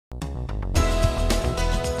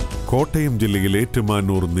കോട്ടയം ജില്ലയിൽ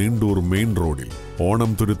ഏറ്റുമാനൂർ നീണ്ടൂർ മെയിൻ റോഡിൽ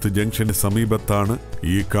ഓണംതുരുത്ത് ജംഗ്ഷന് സമീപത്താണ്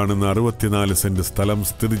ഈ കാണുന്ന 64 സെന്റ് സ്ഥലം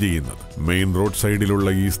സ്ഥിതി ചെയ്യുന്നത്. മെയിൻ റോഡ്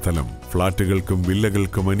സൈഡിലുള്ള ഈ സ്ഥലം ഫ്ളാറ്റുകൾക്കും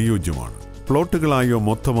വില്ലകൾക്കും അനുയോജ്യമാണ്. പ്ലോട്ടുകളായോ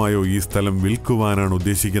മൊത്തമായോ ഈ സ്ഥലം വിൽക്കുവാനാണ്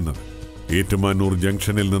ഉദ്ദേശിക്കുന്നത്. ഏറ്റുമാനൂർ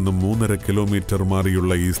ജംഗ്ഷനിൽ നിന്നും 3.5 കിലോമീറ്റർ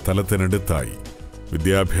മാറിയുള്ള ഈ സ്ഥലത്തിനടുത്തായി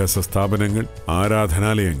വിദ്യാഭ്യാസ സ്ഥാപനങ്ങൾ,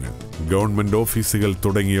 ആരാധനാലയങ്ങൾ, ഗവൺമെന്റ് ഓഫീസുകൾ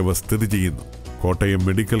തുടങ്ങിയവ സ്ഥിതി ചെയ്യുന്നു. കോട്ടയം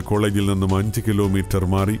മെഡിക്കൽ കോളേജിൽ നിന്നും 5 കിലോമീറ്റർ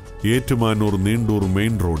മാറി ഏറ്റുമാനൂർ നീണ്ടൂർ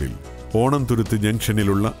മെയിൻ റോഡിൽ ഓണംതുരുത്ത്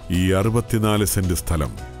ജംഗ്ഷനിലുള്ള ഈ 64 സെന്റ്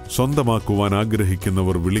സ്ഥലം സ്വന്തമാക്കുവാൻ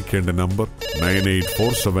ആഗ്രഹിക്കുന്നവർ വിളിക്കേണ്ട നമ്പർ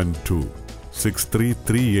 98472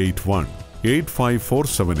 63381,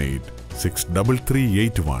 85478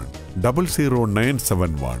 63381,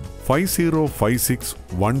 00971 5056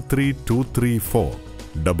 13234,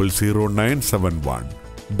 00971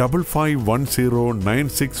 5510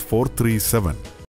 96437.